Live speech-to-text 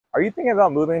Are you thinking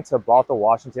about moving to Bothell,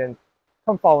 Washington?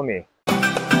 Come follow me.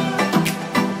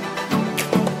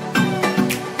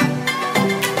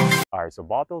 All right, so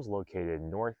Bothell is located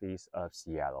northeast of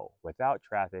Seattle. Without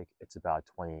traffic, it's about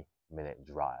a 20-minute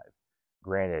drive.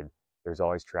 Granted, there's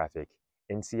always traffic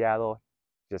in Seattle.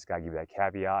 Just gotta give you that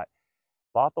caveat.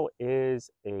 Bothell is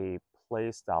a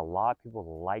place that a lot of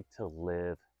people like to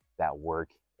live that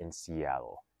work in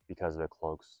Seattle because of the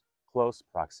close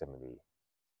proximity.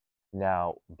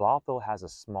 Now, Bothell has a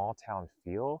small town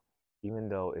feel, even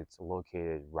though it's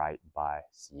located right by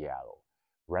Seattle.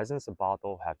 Residents of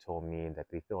Bothell have told me that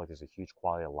they feel like there's a huge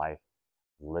quality of life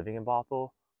living in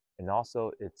Bothell, and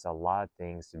also it's a lot of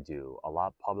things to do, a lot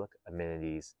of public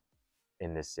amenities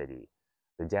in this city.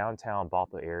 The downtown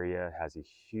Bothell area has a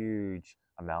huge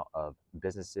amount of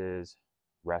businesses,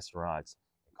 restaurants,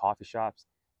 and coffee shops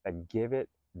that give it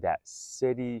that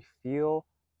city feel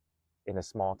in a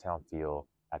small town feel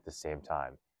at the same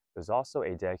time. There's also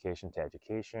a dedication to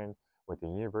education with the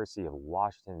University of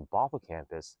Washington Bothell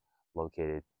campus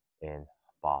located in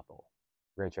Bothell.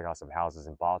 We're going to check out some houses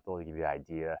in Bothell to give you an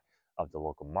idea of the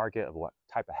local market, of what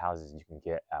type of houses you can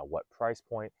get at what price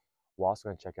point. We're also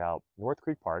going to check out North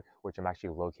Creek Park, which I'm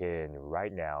actually located in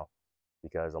right now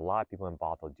because a lot of people in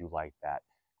Bothell do like that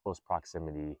close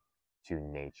proximity to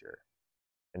nature.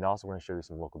 And also we're going to show you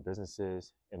some local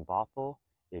businesses in Bothell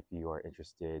if you are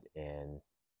interested in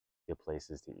good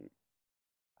places to eat.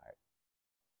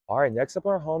 All right, next up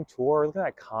on our home tour, we're looking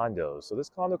at condos. So this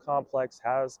condo complex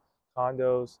has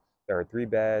condos that are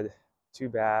 3-bed,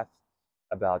 2-bath,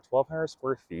 about 1,200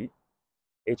 square feet.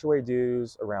 HOA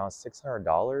dues around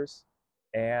 $600.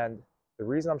 And the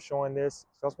reason I'm showing this is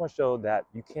I just want to show that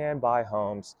you can buy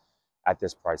homes at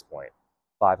this price point,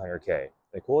 $500K.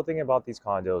 The cool thing about these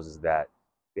condos is that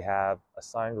they have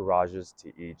assigned garages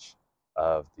to each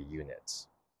of the units.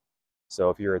 So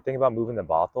if you're thinking about moving to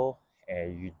Bothell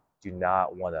and you do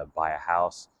not want to buy a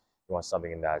house, you want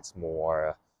something that's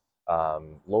more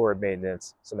lower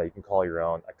maintenance, something that you can call your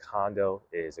own, a condo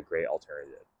is a great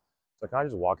alternative. So kind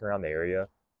of just walking around the area,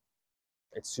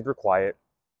 it's super quiet,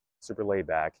 super laid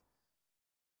back,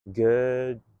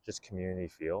 good just community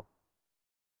feel.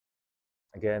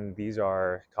 Again, these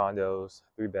are condos,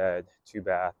 3-bed,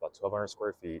 2-bath, about 1,200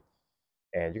 square feet.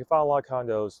 And you can find a lot of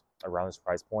condos around this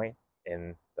price point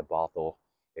in the Bothell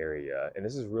area. And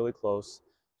this is really close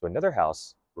to another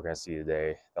house we're going to see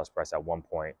today that was priced at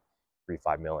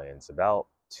 $1.35 million. It's about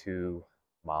 2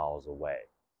 miles away.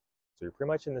 So you're pretty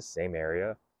much in the same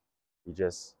area. You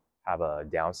just have a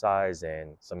downsize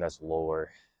and something that's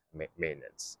lower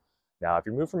maintenance. Now, if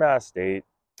you move from out of state,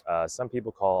 some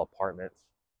people call apartments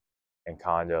and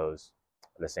condos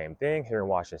the same thing. Here in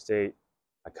Washington State,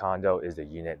 a condo is the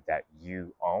unit that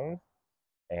you own,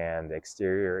 and the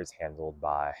exterior is handled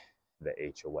by the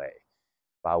HOA.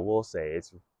 But I will say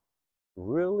it's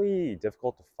really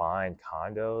difficult to find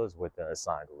condos with an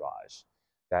assigned garage.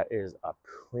 That is a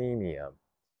premium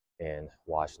in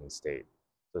Washington State.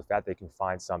 So the fact that you can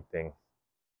find something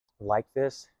like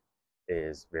this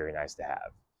is very nice to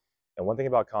have. And one thing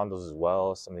about condos as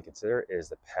well, something to consider, is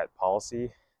the pet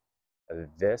policy.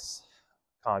 This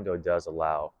condo does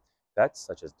allow pets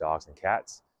such as dogs and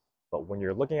cats, but when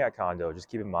you're looking at condo, just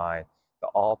keep in mind that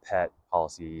all pet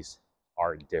policies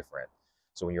are different.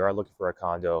 So when you are looking for a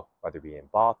condo, whether it be in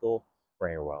Bothell or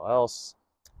anywhere else,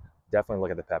 definitely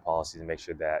look at the pet policies and make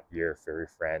sure that your furry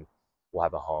friend will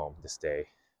have a home to stay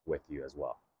with you as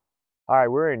well. All right,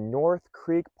 we're in North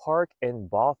Creek Park in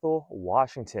Bothell,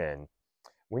 Washington.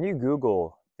 When you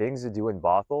Google things to do in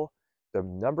Bothell, the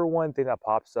 #1 thing that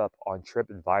pops up on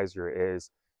TripAdvisor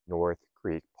is North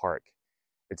Creek Park.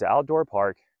 It's an outdoor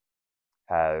park,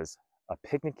 has a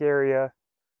picnic area,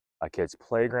 a kids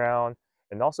playground,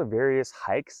 and also various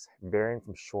hikes varying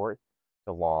from short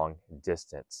to long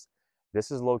distance. This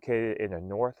is located in the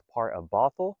north part of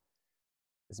Bothell.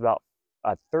 It's about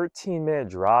a 13-minute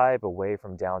drive away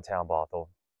from downtown Bothell.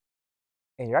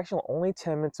 And you're actually only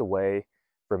 10 minutes away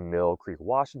from Mill Creek,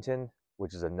 Washington,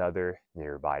 which is another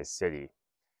nearby city.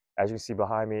 As you can see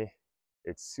behind me,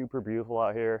 it's super beautiful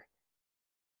out here.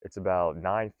 It's about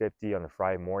 9:50 on a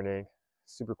Friday morning,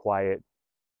 super quiet.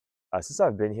 Since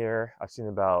I've been here, I've seen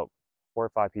about 4 or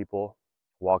 5 people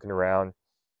walking around.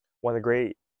 One of the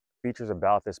great features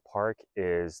about this park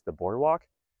is the boardwalk.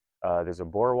 There's a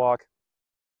boardwalk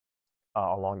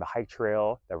along the hike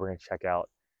trail that we're going to check out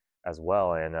as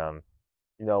well. And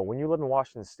you know, when you live in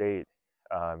Washington State,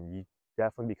 you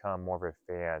definitely become more of a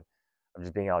fan of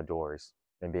just being outdoors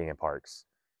and being in parks.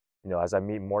 You know, as I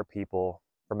meet more people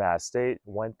from out of state,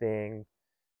 one thing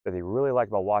that they really like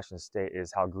about Washington State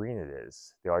is how green it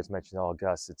is. They always mention, oh,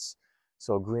 Gus, it's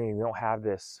so green. We don't have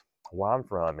this where I'm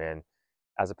from. And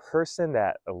as a person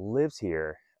that lives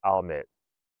here, I'll admit,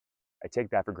 I take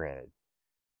that for granted.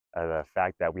 The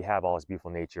fact that we have all this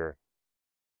beautiful nature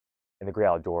in the great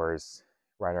outdoors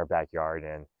right in our backyard.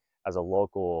 And as a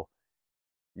local,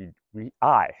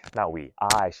 I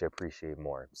should appreciate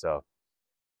more. So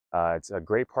it's a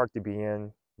great park to be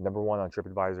in, #1 on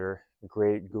TripAdvisor,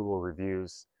 great Google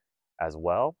reviews as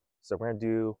well. So we're gonna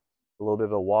do a little bit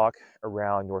of a walk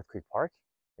around North Creek Park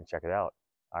and check it out.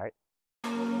 All right.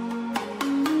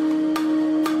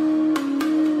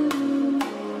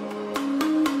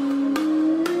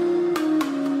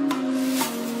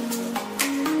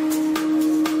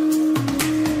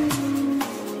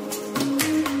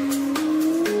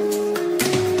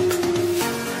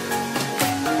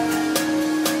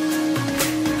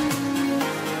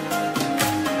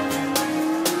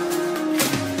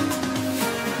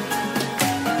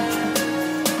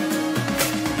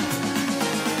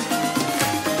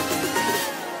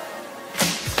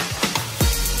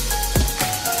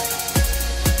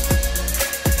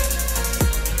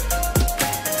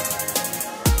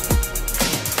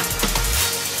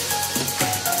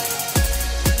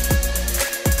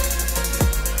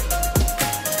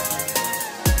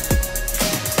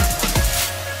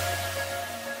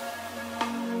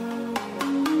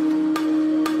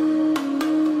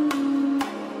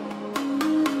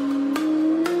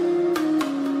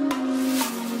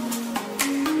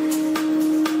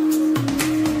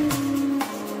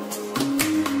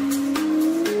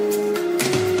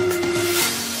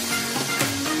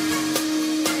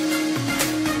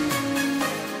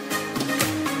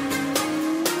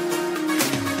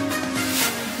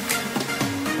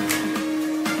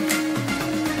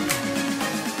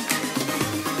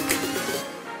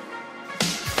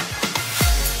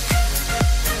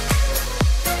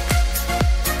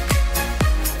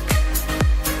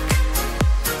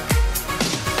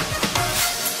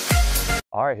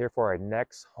 All right, here for our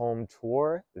next home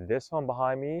tour. This home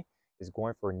behind me is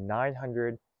going for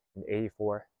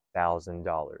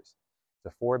 $984,000. It's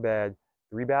a 4-bed,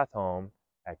 3-bath home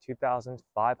at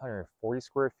 2,540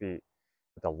 square feet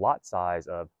with a lot size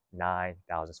of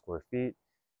 9,000 square feet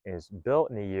and is built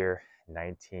in the year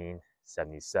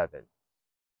 1977.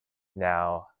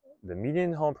 Now, the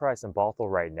median home price in Bothell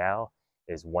right now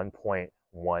is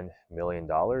 $1.1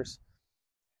 million,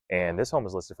 and this home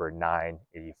is listed for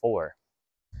 $984,000.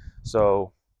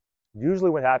 So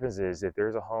usually what happens is if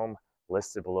there's a home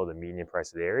listed below the median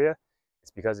price of the area,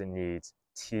 it's because it needs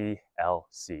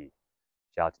TLC.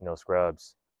 Shout out to No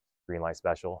Scrubs, green light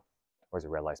special, or is it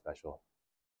red light special?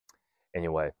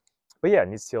 Anyway, but yeah, it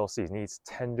needs TLC. It needs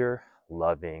tender,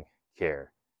 loving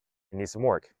care. It needs some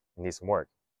work. It needs some work.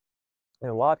 And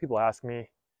a lot of people ask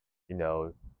me, you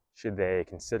know, should they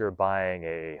consider buying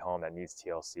a home that needs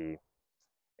TLC,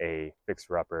 a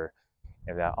fixer-upper?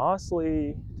 And that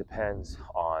honestly depends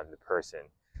on the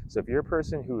person. So if you're a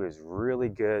person who is really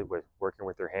good with working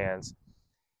with their hands,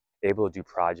 able to do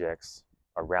projects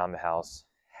around the house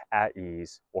at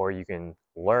ease, or you can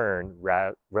learn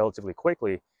relatively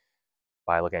quickly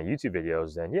by looking at YouTube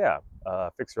videos, then yeah,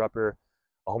 fixer-upper,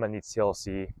 a home that needs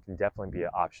TLC can definitely be an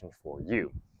option for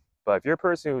you. But if you're a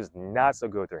person who's not so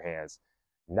good with their hands,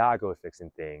 not good with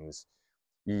fixing things,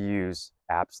 you use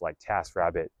apps like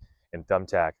TaskRabbit and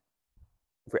Thumbtack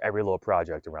for every little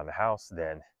project around the house,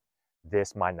 then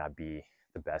this might not be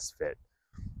the best fit.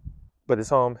 But this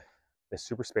home is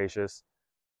super spacious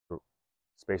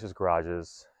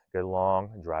garages, good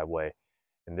long driveway,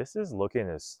 and this is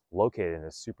located in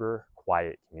a super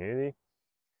quiet community.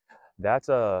 That's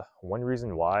one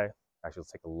reason why. Actually,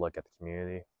 let's take a look at the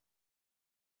community.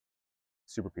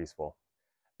 Super peaceful.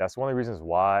 That's one of the reasons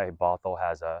why Bothell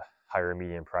has a higher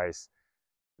median price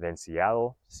than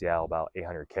Seattle. Seattle about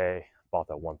 $800K.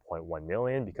 Bothell 1.1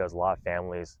 million, because a lot of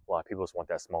families, a lot of people just want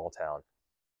that small town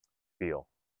feel.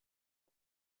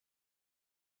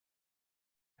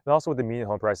 And also with the median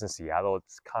home price in Seattle,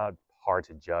 it's kind of hard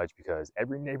to judge because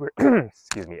every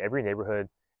neighborhood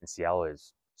in Seattle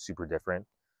is super different,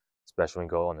 especially when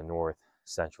you go on the north,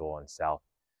 central, and south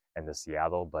end of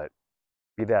Seattle. But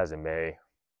be that as it may,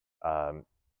 buying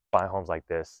homes like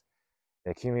this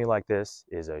in a community like this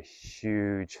is a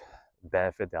huge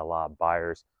benefit that a lot of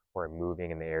buyers who are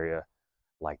moving in the area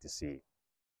like to see.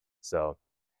 So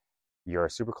you're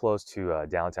super close to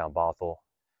downtown Bothell,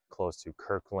 close to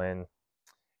Kirkland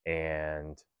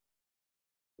and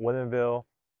Woodinville,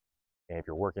 and if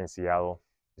you're working in Seattle,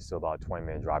 you're still about a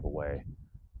 20-minute drive away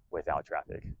without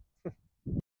traffic.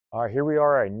 All right, here we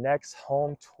are, our next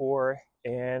home tour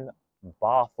in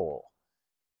Bothell.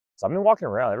 So I've been walking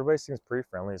around. Everybody seems pretty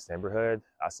friendly in this neighborhood.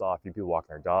 I saw a few people walking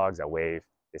their dogs. I waved.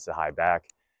 They said hi back.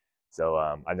 So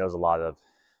I know there's a lot of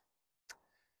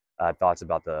thoughts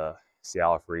about the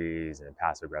Seattle freeze and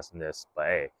passive aggressiveness, but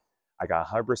hey, I got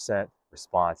 100%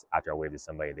 response after I waved to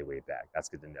somebody, they waved back. That's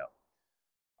good to know.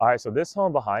 All right, so this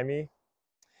home behind me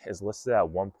is listed at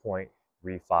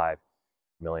 $1.35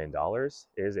 million. It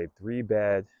is a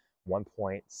 3-bed,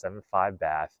 1.75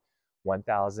 bath,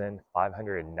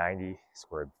 1,590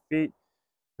 square feet,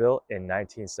 built in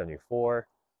 1974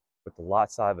 with a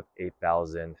lot size of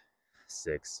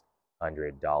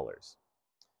 $8,600.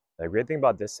 The great thing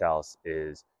about this house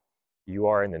is you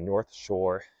are in the North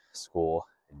Shore School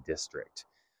District.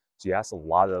 So you ask a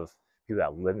lot of people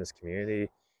that live in this community,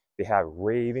 they have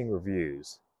raving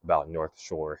reviews about North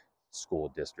Shore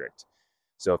School District.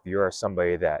 So if you're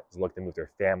somebody that is looking to move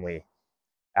their family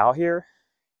out here,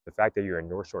 the fact that you're in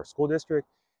North Shore School District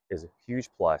is a huge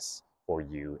plus for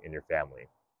you and your family.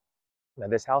 Now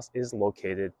this house is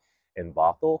located in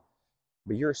Bothell,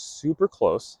 but you're super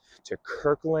close to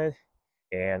Kirkland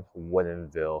and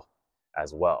Woodinville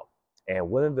as well. And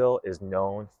Woodinville is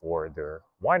known for their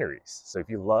wineries. So if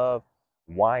you love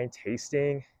wine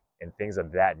tasting and things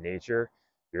of that nature,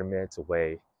 you're minutes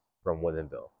away from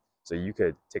Woodinville. So you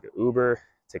could take an Uber,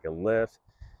 take a Lyft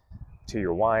to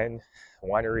your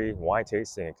winery, wine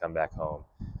tasting, and come back home.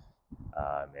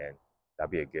 And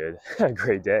that'd be a good,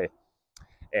 great day.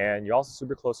 And you're also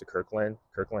super close to Kirkland.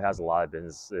 Kirkland has a lot of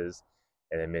businesses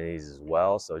and amenities as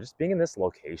well. So just being in this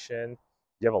location,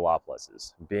 you have a lot of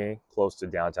pluses. Being close to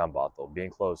downtown Bothell, being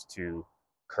close to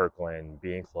Kirkland,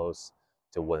 being close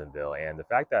to Woodinville, and the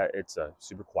fact that it's a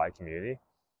super quiet community.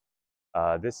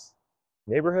 This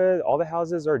neighborhood, all the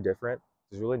houses are different.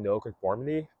 There's really no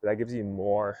conformity, but that gives you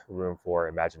more room for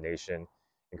imagination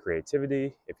and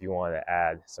creativity if you want to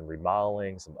add some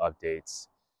remodeling, some updates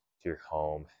to your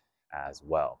home as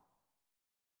well.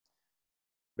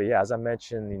 But yeah, as I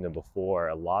mentioned, before,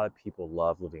 a lot of people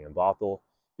love living in Bothell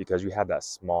because you have that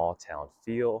small town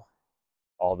feel,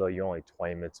 although you're only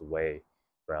 20 minutes away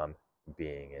from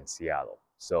being in Seattle.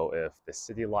 So if the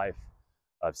city life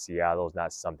of Seattle is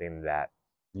not something that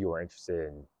you are interested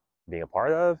in being a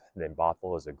part of, then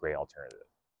Bothell is a great alternative.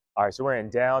 All right, so we're in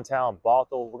downtown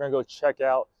Bothell. We're gonna go check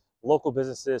out local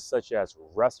businesses such as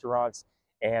restaurants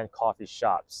and coffee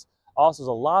shops. Also, there's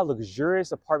a lot of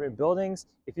luxurious apartment buildings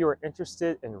if you are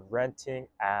interested in renting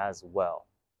as well.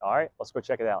 All right, let's go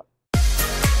check it out.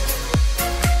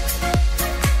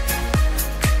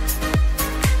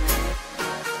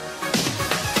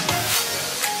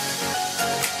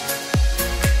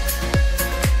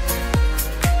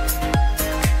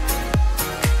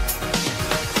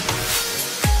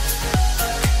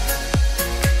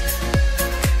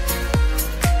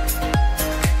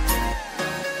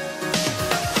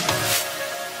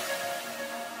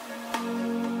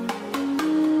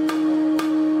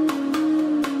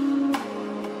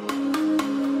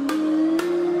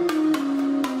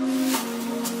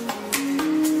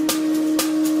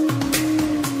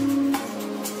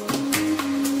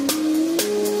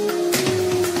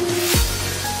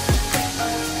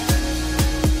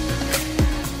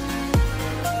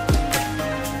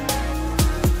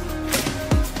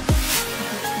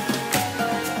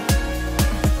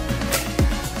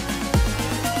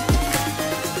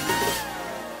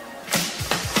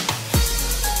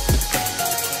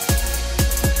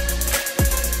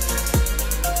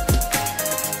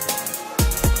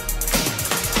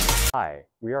 Hi,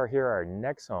 we are here at our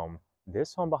next home.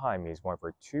 This home behind me is going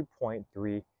for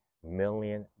 $2.3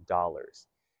 million.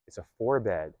 It's a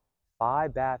 4-bed,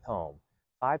 5-bath home,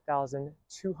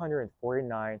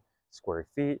 5,249 square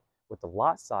feet with a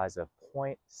lot size of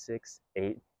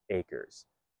 0.68 acres.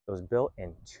 It was built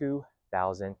in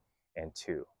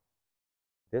 2002.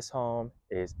 This home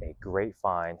is a great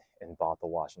find in Bothell,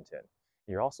 Washington.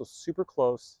 You're also super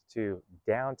close to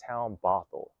downtown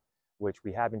Bothell, which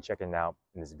we have been checking out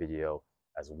in this video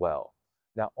as well.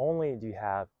 Not only do you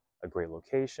have a great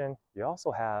location, you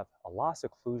also have a lot of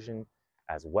seclusion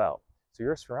as well. So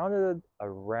you're surrounded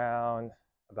around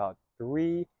about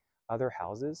 3 other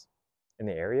houses in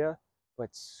the area, but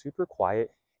super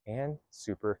quiet and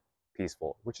super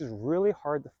peaceful, which is really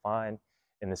hard to find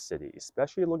in the city,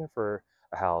 especially looking for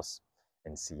a house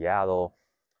in Seattle,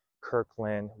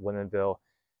 Kirkland, Woodinville.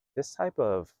 This type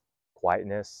of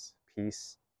quietness,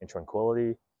 peace, and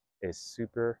tranquility is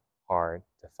super hard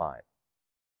to find.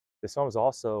 This home is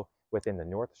also within the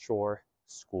North Shore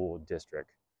School District.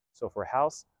 So for a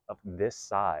house of this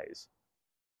size,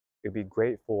 it'd be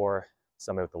great for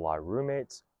somebody with a lot of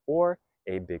roommates or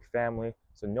a big family.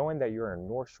 So knowing that you're in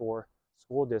North Shore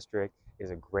School District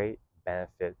is a great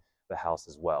benefit of the house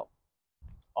as well.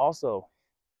 Also,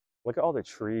 look at all the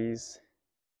trees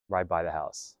right by the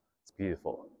house. It's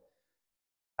beautiful.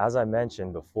 As I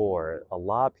mentioned before, a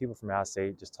lot of people from out of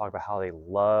state just talk about how they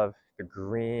love the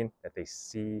green that they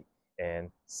see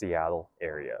in Seattle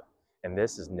area. And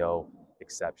this is no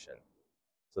exception.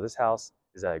 So this house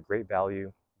is at a great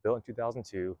value, built in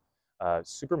 2002,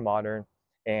 super modern,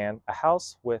 and a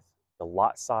house with the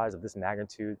lot size of this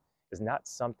magnitude is not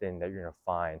something that you're gonna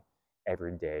find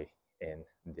every day in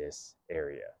this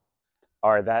area.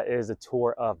 All right, that is a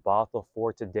tour of Bothell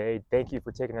for today. Thank you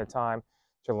for taking the time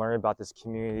to learn about this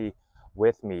community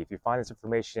with me. If you find this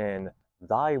information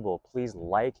valuable, please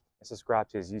like and subscribe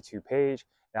to his YouTube page,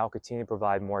 and I'll continue to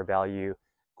provide more value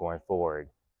going forward.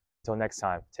 Until next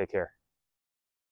time, take care.